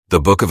The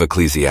Book of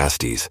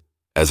Ecclesiastes,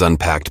 as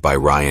unpacked by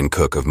Ryan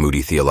Cook of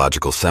Moody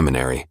Theological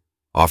Seminary,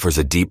 offers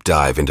a deep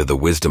dive into the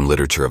wisdom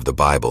literature of the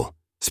Bible,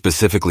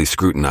 specifically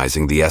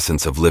scrutinizing the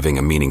essence of living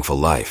a meaningful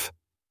life.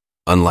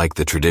 Unlike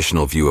the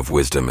traditional view of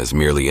wisdom as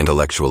merely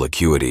intellectual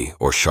acuity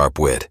or sharp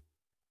wit,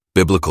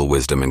 biblical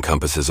wisdom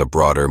encompasses a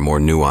broader, more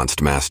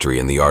nuanced mastery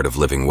in the art of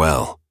living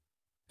well.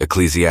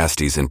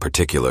 Ecclesiastes, in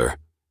particular,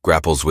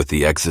 grapples with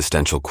the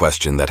existential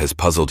question that has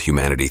puzzled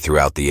humanity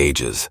throughout the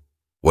ages: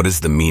 what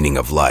is the meaning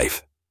of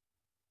life?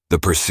 The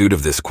pursuit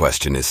of this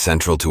question is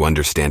central to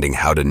understanding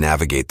how to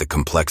navigate the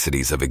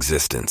complexities of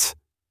existence.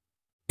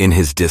 In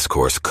his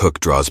discourse,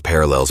 Cook draws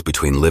parallels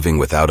between living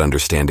without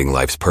understanding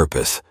life's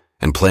purpose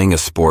and playing a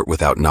sport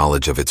without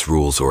knowledge of its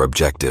rules or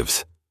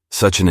objectives.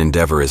 Such an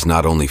endeavor is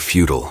not only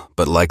futile,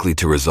 but likely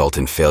to result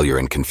in failure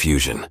and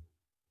confusion.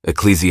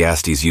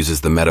 Ecclesiastes uses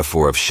the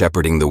metaphor of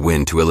shepherding the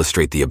wind to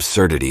illustrate the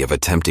absurdity of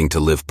attempting to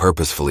live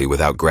purposefully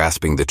without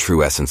grasping the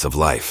true essence of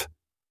life.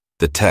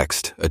 The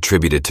text,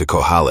 attributed to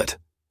Kohelet,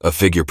 a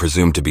figure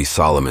presumed to be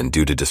Solomon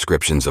due to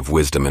descriptions of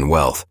wisdom and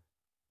wealth,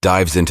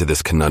 dives into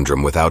this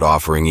conundrum without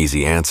offering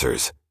easy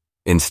answers,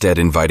 instead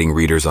inviting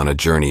readers on a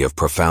journey of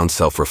profound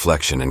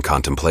self-reflection and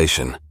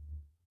contemplation.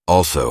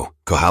 Also,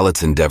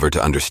 Kohelet's endeavor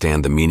to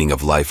understand the meaning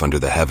of life under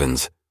the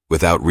heavens,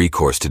 without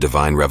recourse to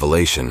divine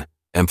revelation,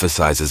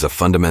 emphasizes a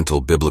fundamental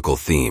biblical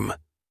theme: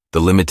 the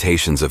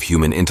limitations of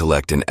human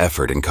intellect and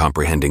effort in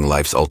comprehending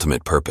life's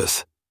ultimate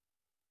purpose.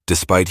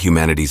 Despite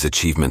humanity's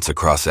achievements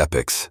across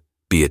epochs,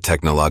 be it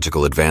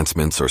technological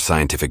advancements or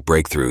scientific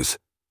breakthroughs,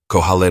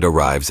 Kohelet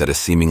arrives at a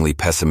seemingly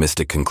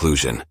pessimistic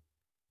conclusion: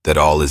 that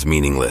all is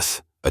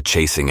meaningless, a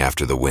chasing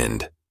after the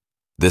wind.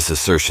 This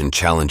assertion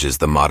challenges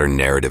the modern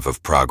narrative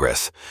of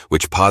progress,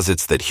 which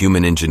posits that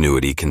human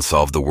ingenuity can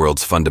solve the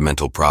world's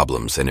fundamental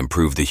problems and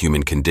improve the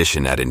human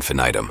condition ad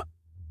infinitum.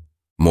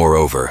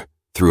 Moreover,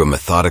 through a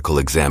methodical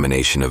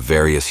examination of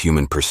various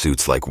human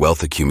pursuits like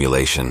wealth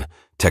accumulation,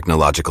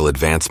 technological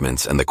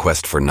advancements, and the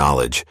quest for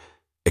knowledge,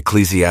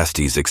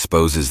 Ecclesiastes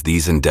exposes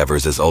these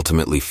endeavors as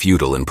ultimately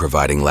futile in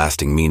providing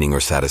lasting meaning or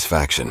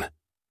satisfaction.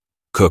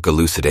 Cook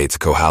elucidates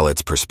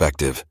Kohelet's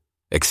perspective,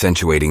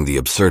 accentuating the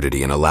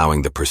absurdity in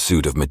allowing the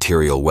pursuit of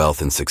material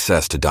wealth and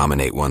success to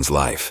dominate one's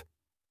life.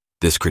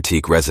 This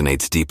critique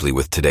resonates deeply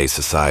with today's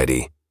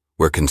society,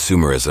 where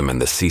consumerism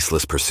and the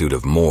ceaseless pursuit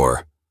of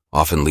more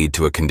often lead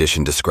to a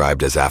condition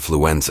described as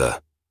affluenza,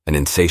 an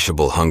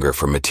insatiable hunger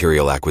for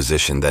material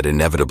acquisition that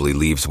inevitably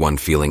leaves one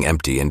feeling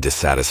empty and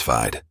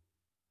dissatisfied.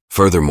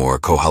 Furthermore,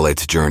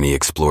 Kohelet's journey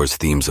explores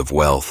themes of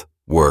wealth,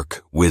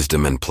 work,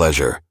 wisdom, and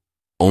pleasure,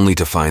 only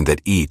to find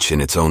that each, in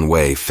its own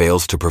way,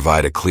 fails to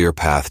provide a clear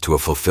path to a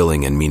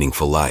fulfilling and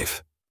meaningful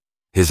life.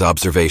 His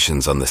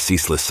observations on the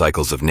ceaseless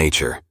cycles of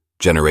nature,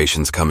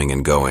 generations coming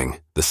and going,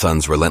 the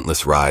sun's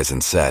relentless rise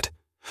and set,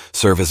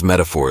 serve as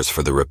metaphors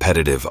for the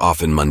repetitive,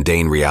 often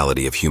mundane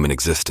reality of human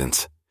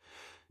existence.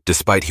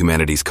 Despite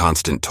humanity's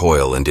constant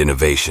toil and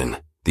innovation,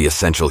 the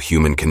essential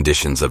human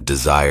conditions of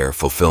desire,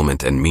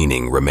 fulfillment, and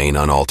meaning remain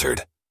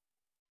unaltered.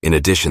 In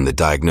addition, the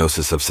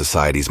diagnosis of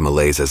society's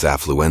malaise as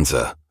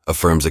affluenza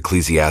affirms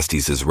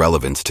Ecclesiastes'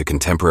 relevance to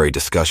contemporary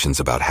discussions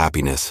about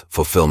happiness,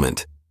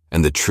 fulfillment,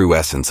 and the true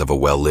essence of a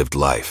well-lived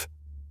life.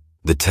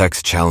 The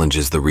text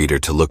challenges the reader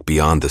to look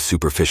beyond the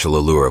superficial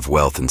allure of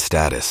wealth and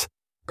status,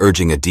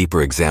 urging a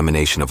deeper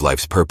examination of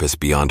life's purpose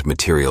beyond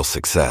material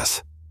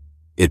success.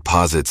 It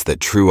posits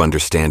that true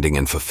understanding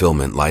and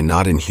fulfillment lie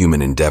not in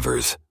human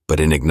endeavors, but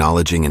in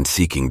acknowledging and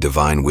seeking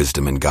divine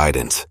wisdom and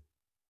guidance.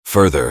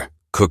 Further,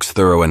 Cook's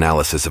thorough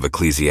analysis of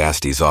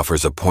Ecclesiastes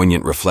offers a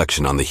poignant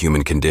reflection on the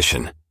human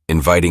condition,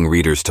 inviting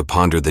readers to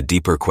ponder the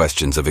deeper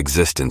questions of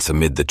existence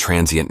amid the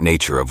transient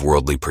nature of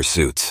worldly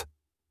pursuits.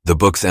 The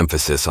book's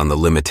emphasis on the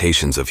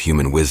limitations of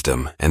human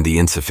wisdom and the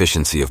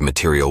insufficiency of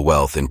material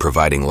wealth in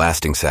providing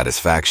lasting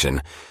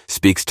satisfaction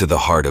speaks to the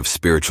heart of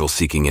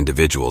spiritual-seeking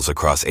individuals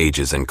across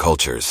ages and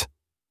cultures.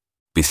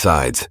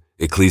 Besides,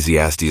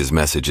 Ecclesiastes'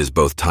 message is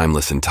both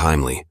timeless and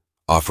timely,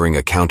 offering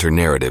a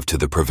counter-narrative to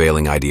the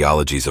prevailing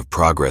ideologies of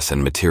progress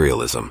and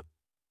materialism.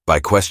 By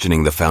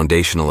questioning the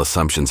foundational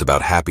assumptions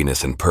about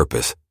happiness and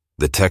purpose,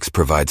 the text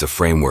provides a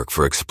framework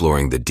for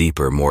exploring the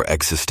deeper, more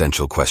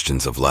existential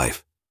questions of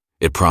life.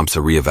 It prompts a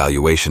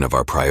reevaluation of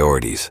our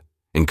priorities,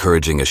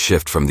 encouraging a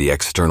shift from the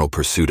external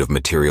pursuit of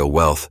material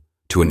wealth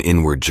to an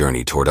inward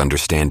journey toward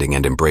understanding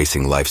and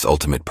embracing life's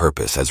ultimate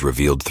purpose as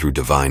revealed through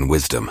divine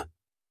wisdom.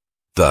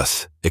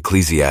 Thus,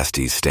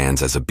 Ecclesiastes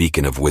stands as a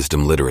beacon of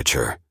wisdom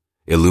literature,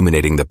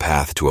 illuminating the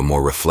path to a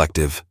more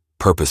reflective,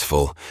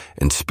 purposeful,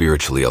 and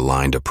spiritually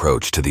aligned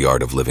approach to the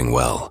art of living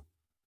well.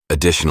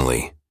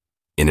 Additionally,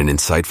 in an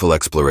insightful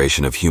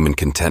exploration of human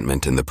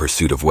contentment in the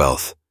pursuit of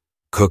wealth,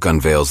 Cook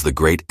unveils the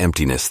great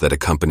emptiness that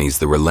accompanies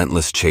the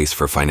relentless chase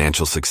for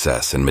financial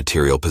success and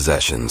material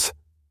possessions.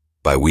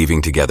 By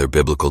weaving together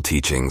biblical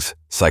teachings,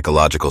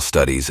 psychological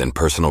studies, and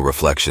personal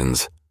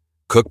reflections,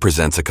 Cook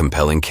presents a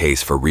compelling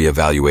case for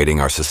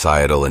reevaluating our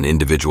societal and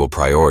individual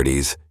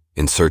priorities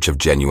in search of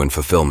genuine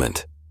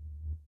fulfillment.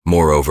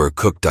 Moreover,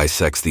 Cook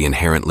dissects the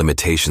inherent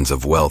limitations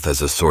of wealth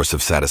as a source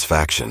of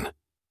satisfaction.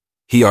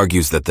 He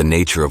argues that the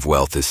nature of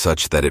wealth is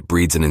such that it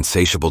breeds an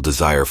insatiable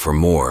desire for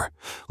more,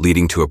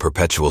 leading to a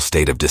perpetual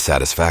state of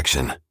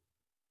dissatisfaction.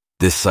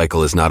 This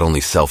cycle is not only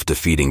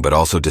self-defeating but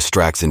also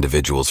distracts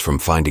individuals from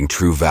finding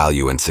true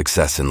value and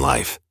success in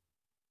life.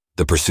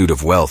 The pursuit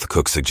of wealth,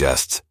 Cook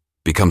suggests,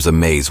 becomes a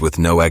maze with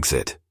no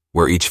exit,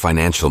 where each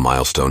financial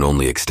milestone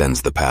only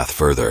extends the path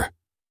further.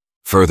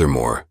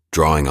 Furthermore,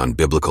 drawing on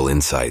biblical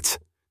insights,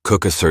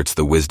 Cook asserts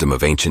the wisdom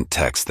of ancient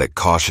texts that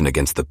caution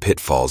against the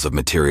pitfalls of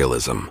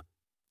materialism.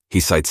 He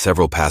cites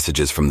several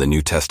passages from the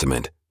New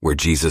Testament where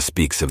Jesus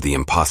speaks of the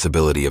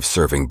impossibility of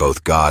serving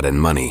both God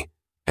and money,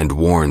 and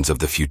warns of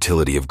the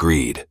futility of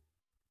greed.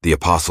 The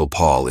Apostle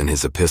Paul, in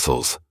his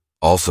epistles,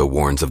 also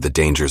warns of the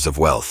dangers of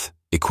wealth,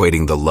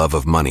 equating the love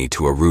of money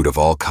to a root of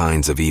all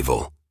kinds of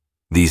evil.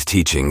 These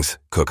teachings,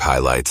 Cook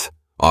highlights,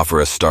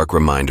 offer a stark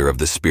reminder of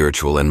the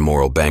spiritual and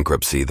moral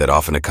bankruptcy that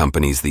often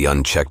accompanies the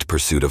unchecked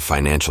pursuit of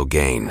financial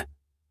gain.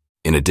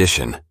 In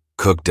addition,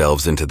 Cook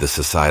delves into the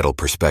societal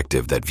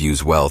perspective that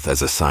views wealth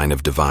as a sign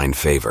of divine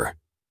favor.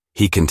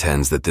 He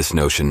contends that this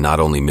notion not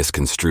only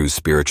misconstrues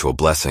spiritual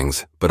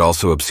blessings, but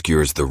also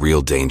obscures the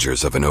real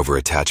dangers of an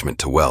overattachment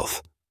to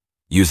wealth.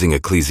 Using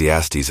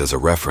Ecclesiastes as a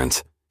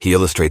reference, he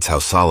illustrates how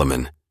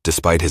Solomon,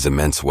 despite his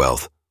immense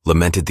wealth,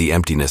 lamented the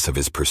emptiness of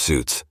his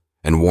pursuits,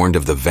 and warned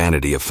of the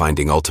vanity of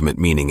finding ultimate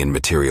meaning in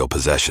material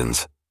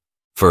possessions.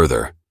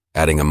 Further,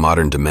 adding a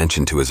modern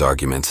dimension to his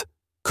arguments,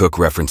 Cook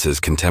references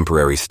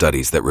contemporary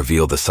studies that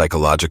reveal the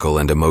psychological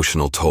and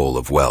emotional toll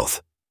of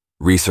wealth.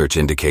 Research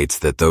indicates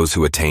that those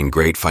who attain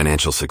great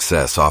financial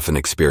success often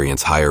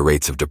experience higher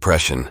rates of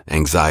depression,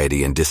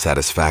 anxiety, and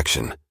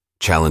dissatisfaction,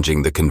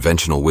 challenging the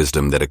conventional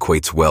wisdom that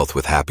equates wealth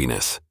with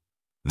happiness.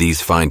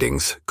 These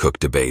findings, Cook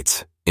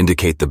debates,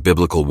 indicate the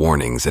biblical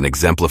warnings and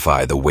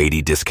exemplify the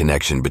weighty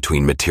disconnection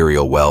between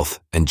material wealth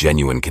and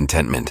genuine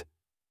contentment.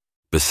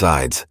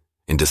 Besides,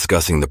 in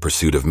discussing the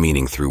pursuit of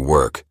meaning through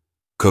work,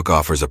 Cook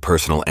offers a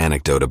personal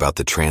anecdote about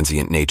the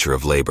transient nature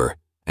of labor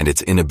and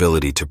its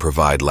inability to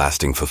provide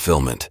lasting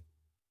fulfillment.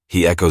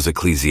 He echoes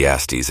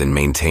Ecclesiastes in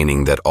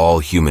maintaining that all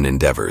human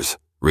endeavors,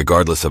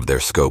 regardless of their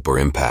scope or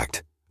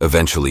impact,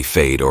 eventually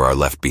fade or are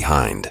left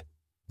behind.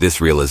 This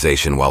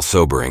realization, while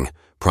sobering,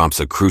 prompts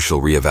a crucial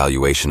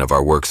reevaluation of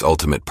our work's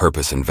ultimate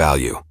purpose and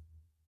value.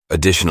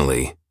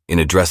 Additionally, in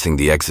addressing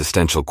the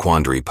existential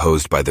quandary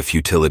posed by the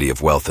futility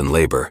of wealth and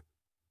labor,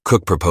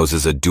 Cook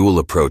proposes a dual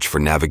approach for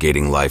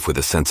navigating life with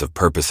a sense of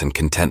purpose and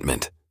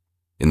contentment.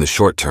 In the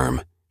short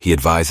term, he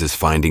advises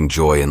finding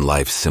joy in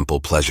life's simple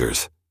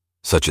pleasures,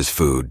 such as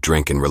food,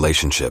 drink, and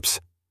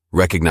relationships,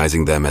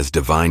 recognizing them as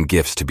divine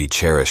gifts to be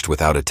cherished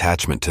without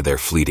attachment to their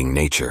fleeting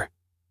nature.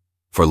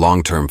 For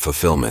long-term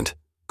fulfillment,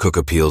 Cook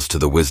appeals to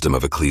the wisdom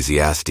of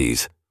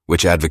Ecclesiastes,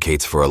 which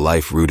advocates for a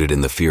life rooted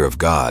in the fear of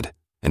God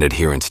and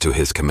adherence to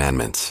His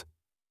commandments.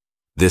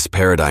 This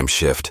paradigm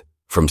shift,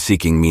 from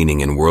seeking meaning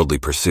in worldly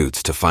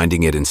pursuits to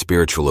finding it in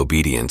spiritual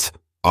obedience,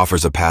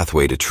 offers a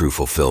pathway to true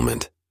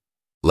fulfillment.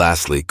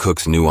 Lastly,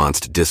 Cook's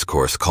nuanced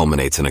discourse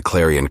culminates in a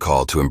clarion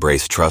call to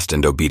embrace trust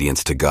and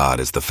obedience to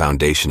God as the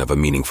foundation of a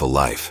meaningful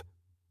life.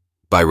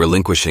 By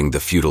relinquishing the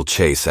futile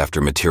chase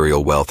after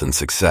material wealth and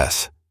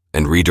success,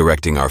 and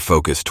redirecting our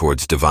focus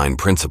towards divine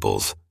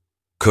principles,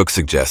 Cook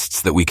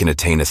suggests that we can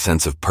attain a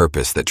sense of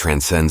purpose that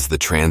transcends the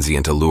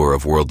transient allure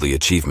of worldly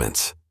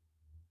achievements.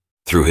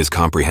 Through his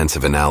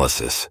comprehensive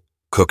analysis,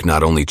 Cook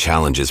not only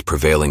challenges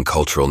prevailing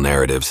cultural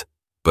narratives,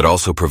 but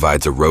also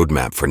provides a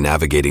roadmap for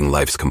navigating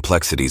life's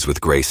complexities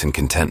with grace and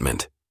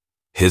contentment.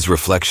 His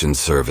reflections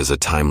serve as a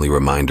timely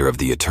reminder of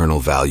the eternal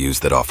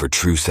values that offer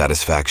true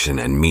satisfaction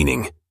and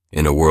meaning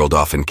in a world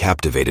often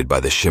captivated by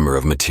the shimmer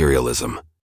of materialism.